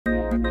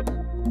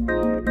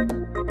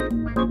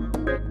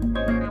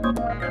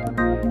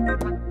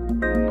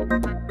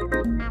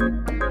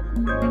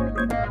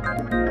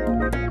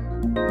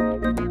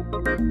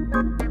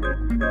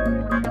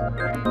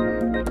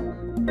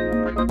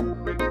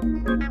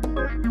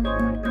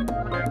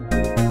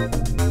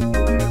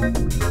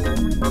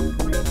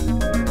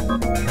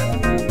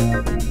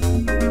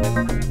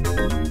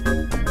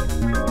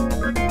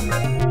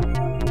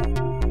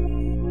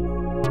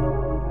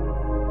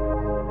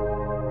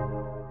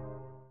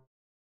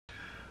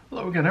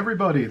Hello again,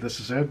 everybody. This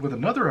is Ed with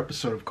another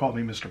episode of Call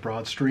Me Mr.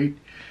 Broadstreet.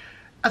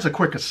 As a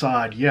quick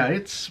aside, yeah,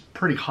 it's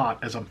pretty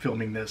hot as I'm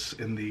filming this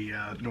in the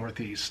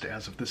Northeast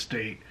as of this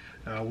date.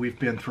 We've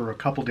been through a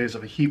couple days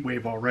of a heat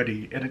wave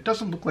already, and it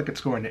doesn't look like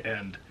it's going to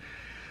end.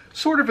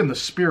 Sort of in the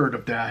spirit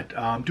of that,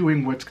 I'm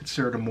doing what's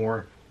considered a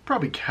more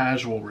probably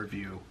casual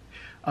review.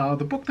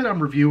 The book that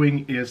I'm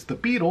reviewing is The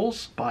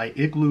Beatles by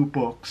Igloo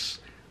Books.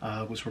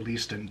 It was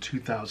released in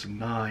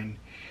 2009.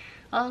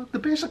 The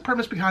basic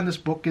premise behind this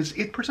book is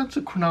it presents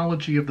a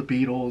chronology of the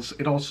Beatles.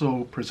 It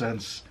also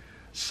presents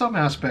some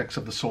aspects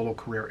of the solo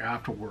career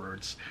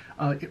afterwards.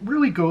 It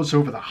really goes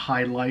over the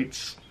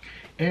highlights,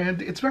 and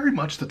it's very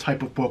much the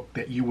type of book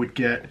that you would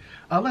get,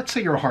 let's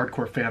say you're a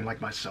hardcore fan like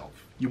myself.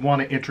 You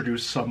want to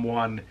introduce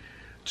someone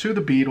to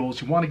the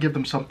Beatles. You want to give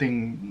them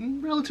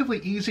something relatively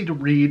easy to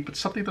read, but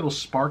something that'll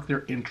spark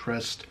their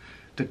interest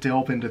to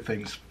delve into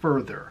things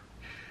further.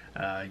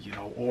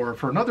 Or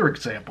for another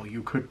example,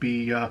 you could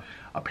be a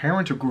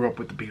parent who grew up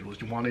with the Beatles.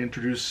 You want to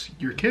introduce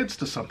your kids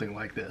to something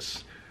like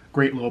this.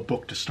 Great little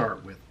book to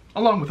start with,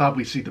 along with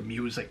obviously the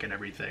music and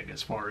everything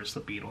as far as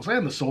the Beatles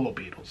and the solo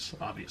Beatles,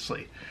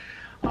 obviously.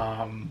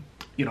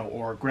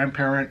 Or a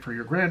grandparent for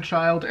your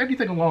grandchild,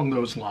 anything along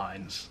those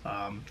lines.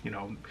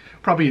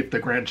 Probably if the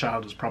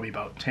grandchild is probably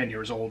about 10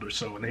 years old or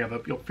so and they have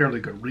a fairly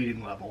good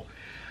reading level.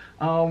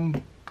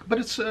 But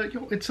it's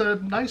a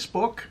nice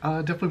book.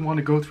 Definitely want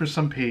to go through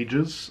some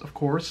pages, of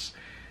course,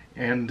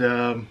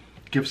 and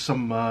give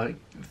some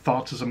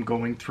thoughts as I'm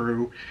going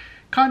through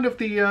kind of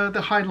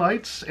the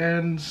highlights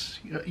and,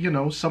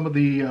 some of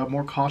the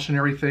more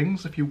cautionary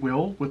things, if you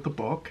will, with the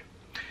book.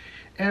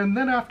 And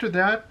then after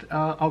that,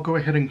 I'll go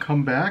ahead and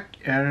come back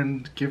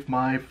and give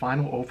my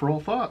final overall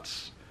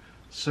thoughts.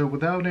 So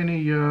without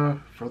any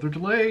further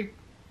delay,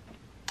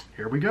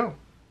 here we go.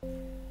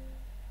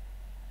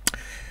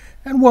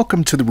 And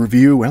welcome to the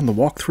review and the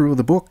walkthrough of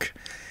the book.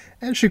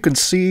 As you can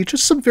see,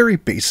 just some very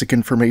basic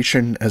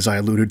information, as I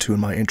alluded to in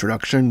my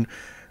introduction.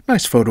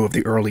 Nice photo of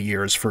the early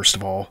years, first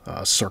of all,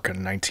 circa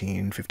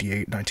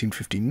 1958,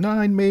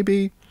 1959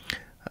 maybe.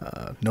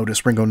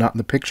 Notice Ringo not in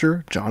the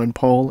picture, John and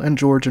Paul and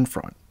George in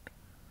front.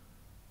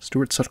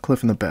 Stuart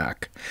Sutcliffe in the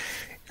back.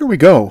 Here we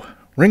go.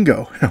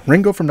 Ringo.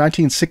 Ringo from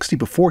 1960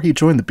 before he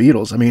joined the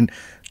Beatles. I mean,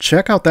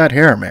 check out that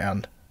hair,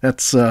 man.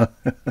 That's a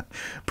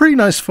pretty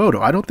nice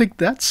photo.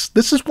 This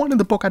is one in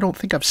the book I don't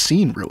think I've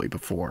seen really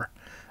before.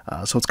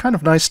 So it's kind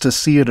of nice to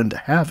see it and to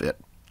have it.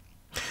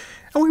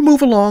 And we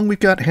move along. We've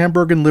got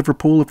Hamburg and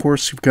Liverpool, of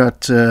course. You've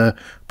got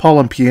Paul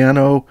on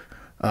piano,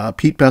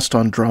 Pete Best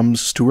on drums,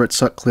 Stuart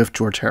Sutcliffe,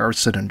 George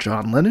Harrison, and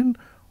John Lennon,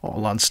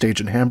 all on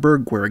stage in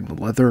Hamburg wearing the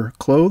leather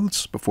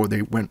clothes before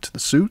they went to the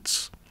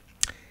suits.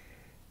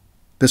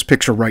 This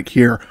picture right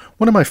here,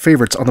 one of my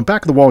favorites. On the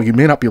back of the wall, you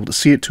may not be able to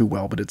see it too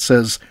well, but it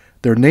says,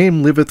 "Their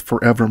name liveth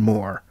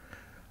forevermore."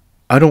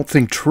 I don't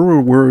think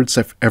truer words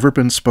have ever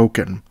been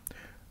spoken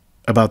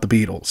about the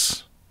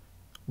Beatles.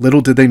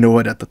 Little did they know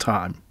it at the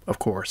time, of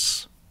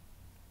course.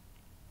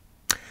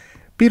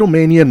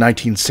 Beatlemania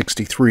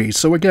 1963.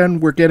 So again,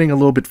 we're getting a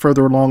little bit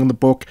further along in the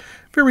book.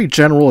 Very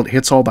general. It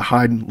hits all the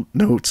high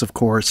notes, of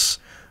course.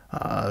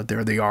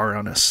 There they are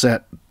on a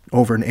set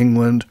over in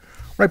England,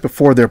 right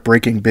before they're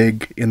breaking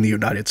big in the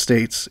United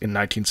States in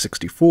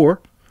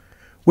 1964.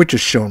 Which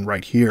is shown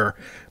right here.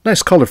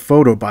 Nice color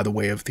photo, by the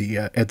way, of the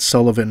Ed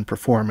Sullivan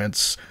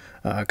performance,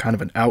 kind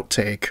of an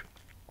outtake.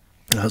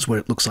 That's what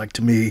it looks like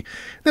to me.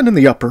 Then in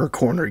the upper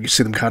corner, you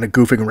see them kind of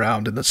goofing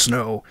around in the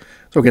snow.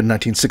 So again,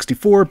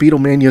 1964,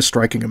 Beatlemania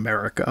striking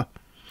America.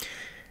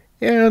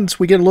 And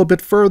we get a little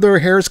bit further.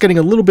 Hair's getting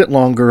a little bit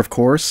longer, of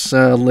course.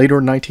 Later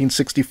in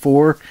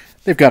 1964,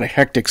 they've got a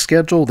hectic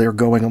schedule. They're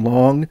going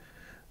along.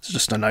 It's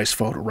just a nice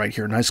photo right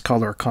here. Nice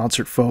color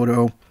concert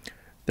photo.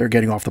 They're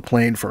getting off the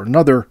plane for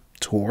another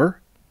tour.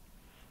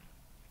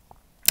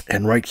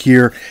 And right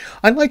here,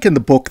 I like in the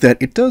book that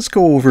it does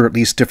go over at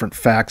least different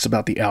facts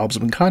about the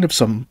album and kind of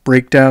some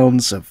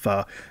breakdowns of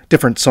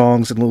different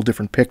songs and little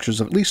different pictures,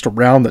 at least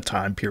around the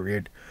time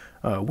period,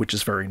 which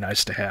is very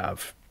nice to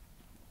have.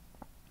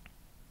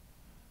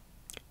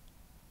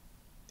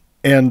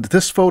 And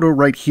this photo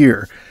right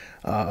here,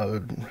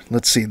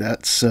 let's see,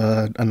 that's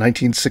a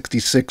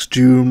 1966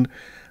 June.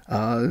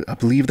 I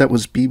believe that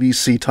was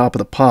BBC Top of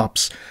the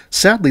Pops.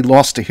 Sadly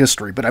lost to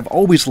history, but I've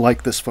always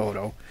liked this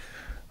photo.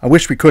 I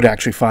wish we could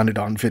actually find it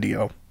on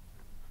video.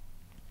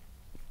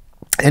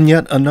 And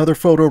yet another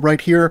photo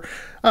right here,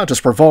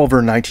 just Revolver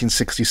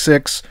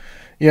 1966.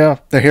 Yeah,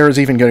 the hair is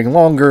even getting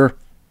longer.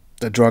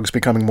 The drugs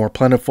becoming more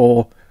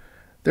plentiful.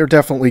 They're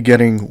definitely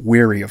getting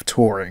weary of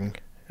touring.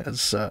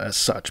 as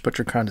such, but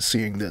you're kind of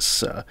seeing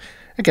this,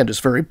 again,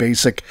 just very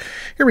basic.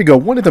 Here we go.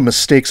 One of the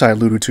mistakes I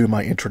alluded to in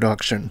my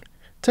introduction.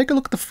 Take a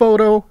look at the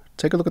photo,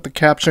 take a look at the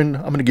caption.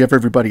 I'm going to give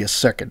everybody a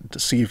second to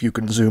see if you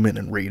can zoom in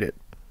and read it.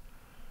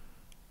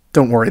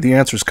 Don't worry, the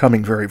answer's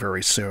coming very,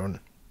 very soon.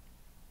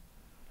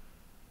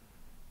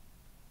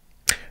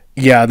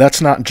 Yeah,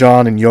 that's not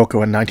John and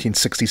Yoko in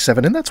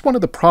 1967, and that's one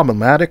of the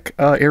problematic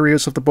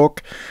areas of the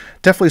book.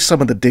 Definitely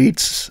some of the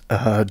dates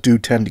do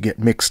tend to get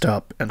mixed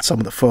up, and some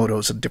of the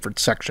photos in different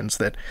sections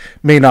that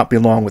may not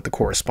belong with the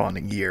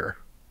corresponding year.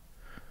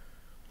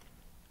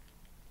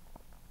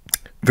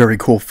 Very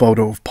cool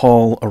photo of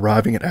Paul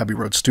arriving at Abbey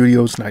Road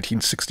Studios,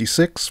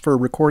 1966, for a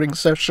recording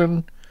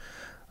session.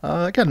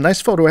 Again,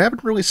 nice photo. I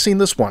haven't really seen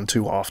this one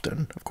too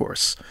often, of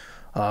course.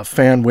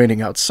 Fan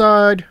waiting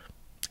outside.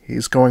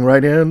 He's going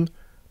right in.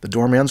 The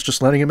doorman's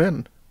just letting him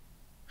in.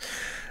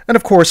 And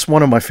of course,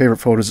 one of my favorite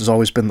photos has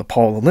always been the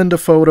Paul and Linda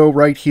photo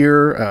right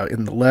here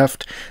in the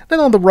left. Then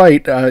on the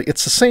right,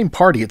 it's the same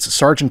party. It's a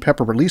Sgt.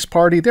 Pepper release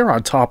party. They're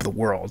on top of the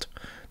world.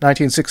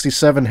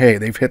 1967, hey,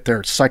 they've hit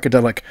their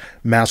psychedelic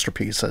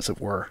masterpiece, as it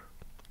were.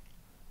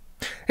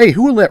 Hey,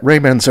 who let Ray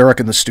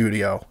Manzarek in the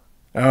studio?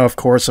 Oh, of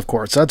course,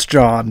 that's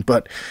John,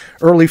 but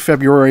early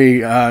February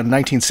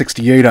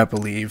 1968, I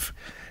believe.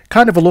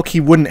 Kind of a look he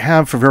wouldn't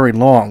have for very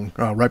long,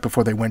 right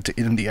before they went to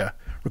India.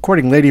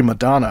 Recording Lady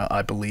Madonna,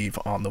 I believe,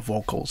 on the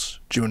vocals,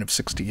 June of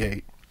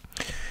 68.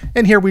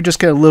 And here we just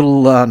get a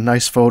little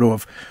nice photo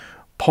of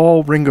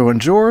Paul, Ringo,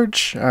 and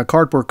George, a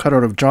cardboard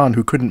cutout of John,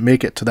 who couldn't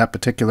make it to that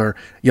particular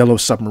Yellow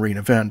Submarine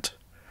event.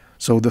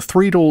 So the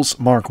Threedles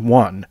Mark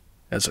I,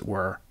 as it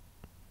were.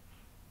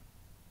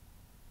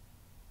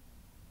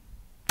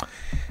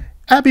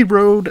 Abbey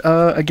Road,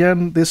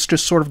 again, this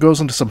just sort of goes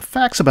into some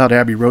facts about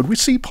Abbey Road. We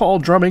see Paul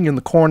drumming in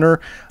the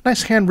corner,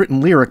 nice handwritten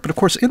lyric, but of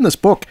course in this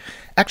book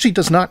actually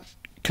does not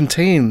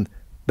contain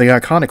the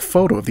iconic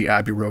photo of the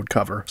Abbey Road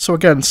cover. So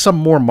again, some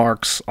more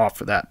marks off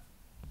for that.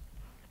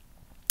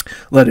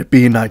 Let It Be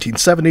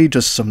 1970,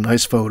 just some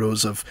nice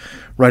photos of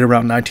right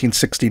around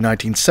 1960,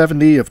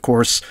 1970. Of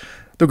course,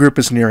 the group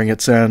is nearing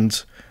its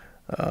end.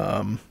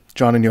 John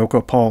and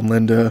Yoko, Paul and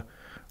Linda,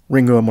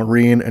 Ringo and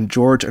Maureen, and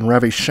George and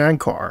Ravi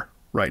Shankar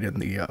right in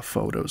the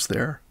photos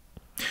there.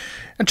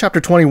 And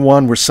chapter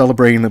 21, we're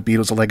celebrating the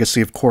Beatles'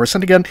 legacy, of course.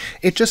 And again,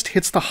 it just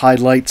hits the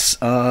highlights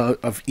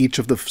of each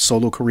of the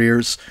solo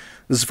careers.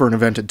 This is for an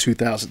event in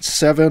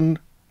 2007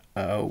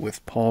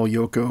 with Paul,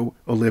 Yoko,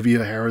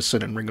 Olivia,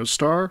 Harrison, and Ringo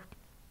Starr.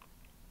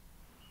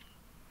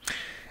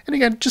 And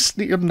again, just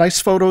nice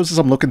photos as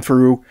I'm looking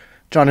through.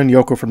 John and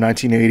Yoko from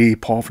 1980,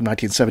 Paul from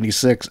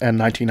 1976 and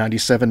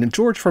 1997, and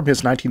George from his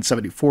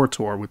 1974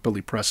 tour with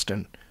Billy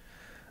Preston.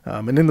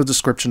 And in the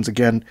descriptions,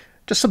 again,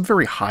 just some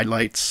very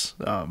highlights,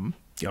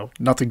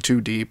 nothing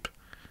too deep.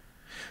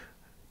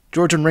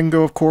 George and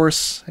Ringo, of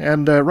course,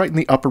 and right in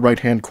the upper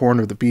right-hand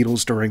corner, the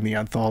Beatles during the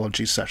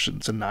anthology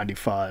sessions in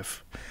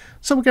 '95.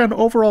 So again,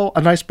 overall,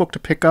 a nice book to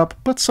pick up,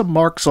 but some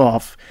marks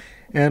off.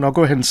 And I'll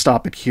go ahead and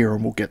stop it here,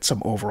 and we'll get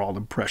some overall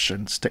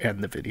impressions to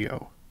end the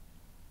video.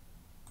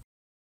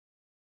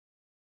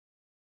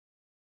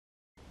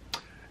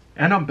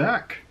 And I'm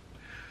back.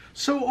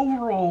 So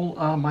overall,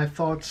 my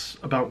thoughts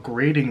about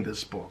grading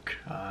this book,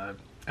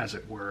 as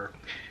it were,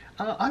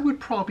 I would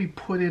probably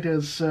put it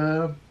as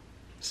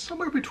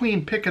somewhere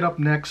between pick it up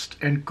next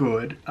and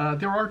good.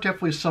 There are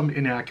definitely some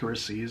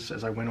inaccuracies,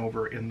 as I went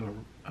over in the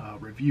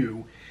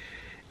review.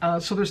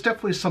 So there's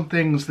definitely some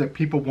things that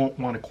people won't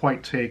want to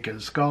quite take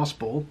as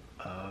gospel,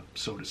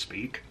 so to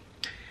speak.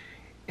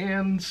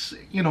 And,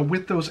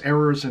 with those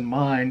errors in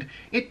mind,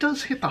 it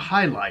does hit the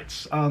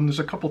highlights. There's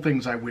a couple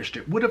things I wished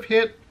it would have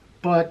hit,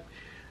 but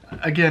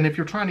again, if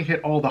you're trying to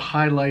hit all the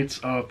highlights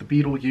of the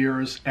Beatle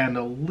years and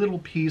a little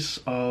piece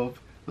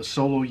of the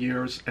solo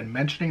years and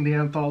mentioning the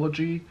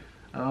anthology,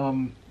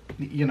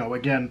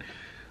 again,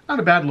 not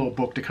a bad little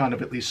book to kind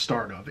of at least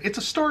start of. It's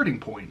a starting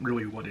point,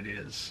 really what it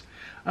is.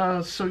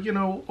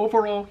 So,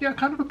 overall, yeah,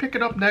 kind of a pick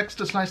it up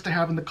next. It's nice to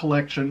have in the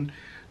collection.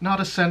 Not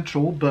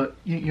essential, but,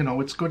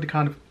 it's good to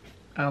kind of,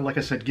 like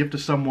I said, give to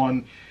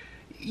someone,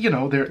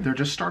 they're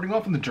just starting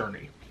off in the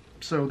journey.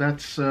 So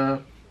that's,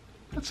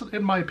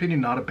 in my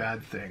opinion, not a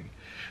bad thing.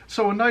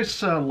 So a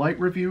nice light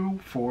review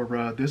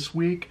for this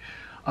week.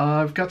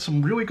 I've got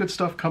some really good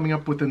stuff coming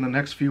up within the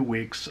next few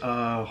weeks.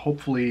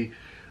 Hopefully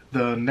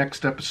the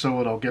next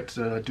episode I'll get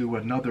to do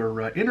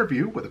another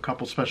interview with a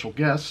couple special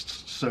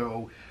guests.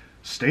 So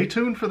stay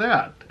tuned for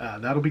that.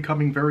 That'll be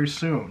coming very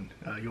soon.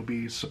 You'll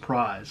be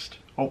surprised,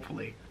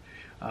 hopefully.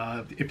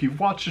 If you've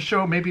watched the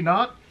show, maybe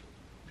not.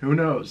 Who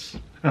knows?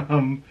 But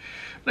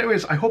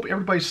anyways, I hope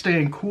everybody's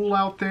staying cool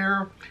out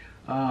there.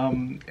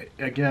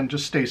 Again,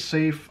 just stay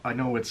safe. I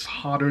know it's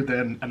hotter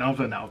than an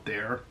oven out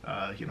there,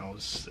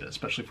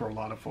 especially for a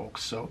lot of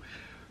folks. So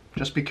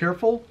just be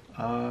careful,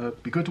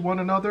 be good to one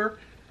another,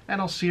 and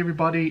I'll see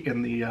everybody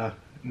in the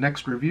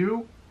next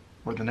review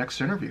or the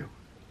next interview.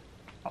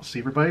 I'll see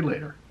everybody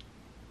later.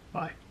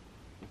 Bye.